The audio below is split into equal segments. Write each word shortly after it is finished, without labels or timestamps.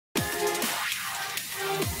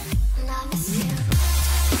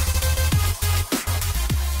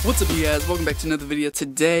What's up, you guys? Welcome back to another video.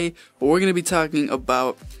 Today we're going to be talking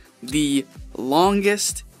about the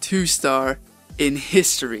longest 2-star in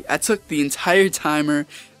history. I took the entire timer,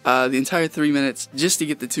 the entire 3 minutes just to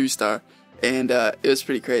get the 2-star, and it was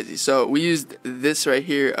pretty crazy. So we used this right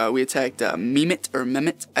here. We attacked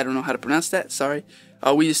Mehmet. I don't know how to pronounce that, sorry.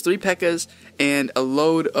 We used 3 P.E.K.K.A.s and a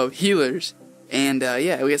load of healers, and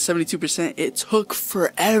yeah, we got 72%. It took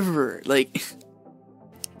forever, like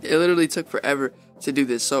it literally took forever to do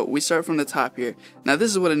this. So we start from the top here. Now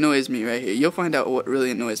this is what annoys me right here. You'll find out what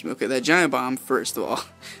really annoys me. Okay, that giant bomb first of all.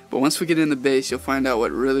 But once we get in the base, you'll find out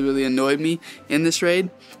what really annoyed me in this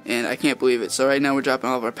raid. And I can't believe it. So right now we're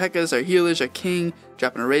dropping all of our P.E.K.K.A.s, our healers, our king,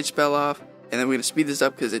 dropping a rage spell off. And then we're going to speed this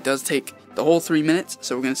up because it does take the whole 3 minutes.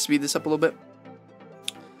 So we're going to speed this up a little bit.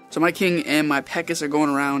 So my king and my P.E.K.K.A.s are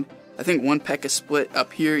going around. I think one P.E.K.K.A split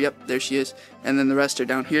up here. Yep, there she is. And then the rest are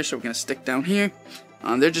down here. So we're going to stick down here.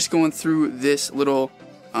 They're just going through this little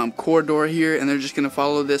corridor here, and they're just going to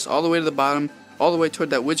follow this all the way to the bottom, all the way toward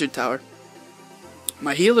that wizard tower.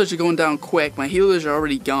 My healers are going down quick. My healers are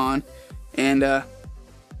already gone, and I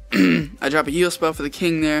drop a heal spell for the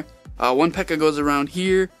king there. One P.E.K.K.A goes around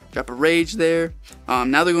here, drop a rage there.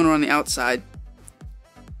 Now they're going around the outside.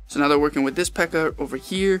 So now they're working with this P.E.K.K.A over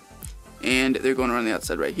here, and they're going around the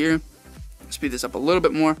outside right here. Speed this up a little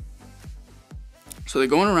bit more. So they're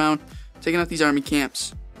going around, taking out these army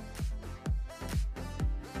camps.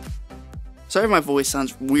 Sorry if my voice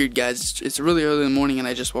sounds weird, guys. It's really early in the morning and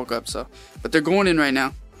I just woke up, so. But they're going in right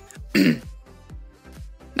now. Now,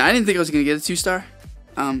 I didn't think I was going to get a 2-star,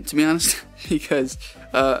 to be honest. Because,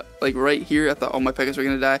 like right here, I thought all my P.E.K.K.A s were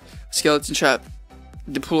going to die. Skeleton trap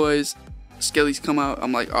deploys. Skellies come out.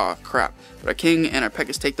 I'm like, oh, crap. But our king and our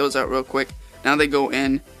P.E.K.K.A s take those out real quick. Now they go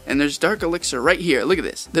in, and there's Dark Elixir right here. Look at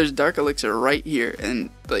this. There's Dark Elixir right here,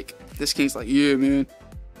 and, like, this king's like, yeah, man,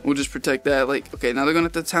 we'll just protect that. Like, okay, now they're going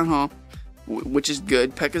to the town hall, which is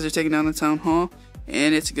good. P.E.K.K.A s are taking down the town hall,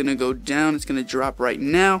 and it's going to go down. It's going to drop right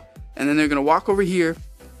now, and then they're going to walk over here,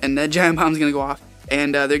 and that giant bomb's going to go off,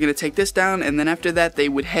 and they're going to take this down, and then after that, they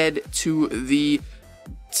would head to the,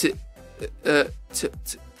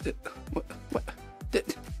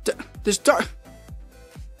 there's Dark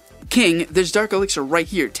King, there's Dark Elixir right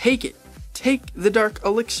here. Take it. Take the Dark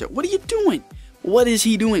Elixir. What are you doing? What is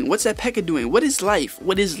he doing? What's that P.E.K.K.A doing? What is life?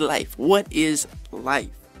 What is life? What is life?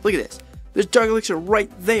 Look at this. There's Dark Elixir right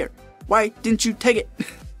there. Why didn't you take it?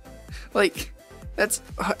 Like, that's,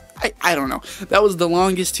 I don't know. That was the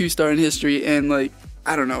longest 2-star in history, and like,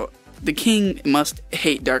 I don't know. The king must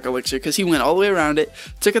hate Dark Elixir because he went all the way around it,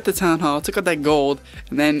 took out the town hall, took out that gold,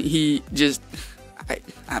 and then he just,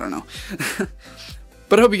 I don't know.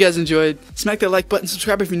 But I hope you guys enjoyed. Smack that like button,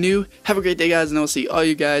 subscribe if you're new. Have a great day, guys, and I will see all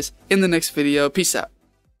you guys in the next video. Peace out.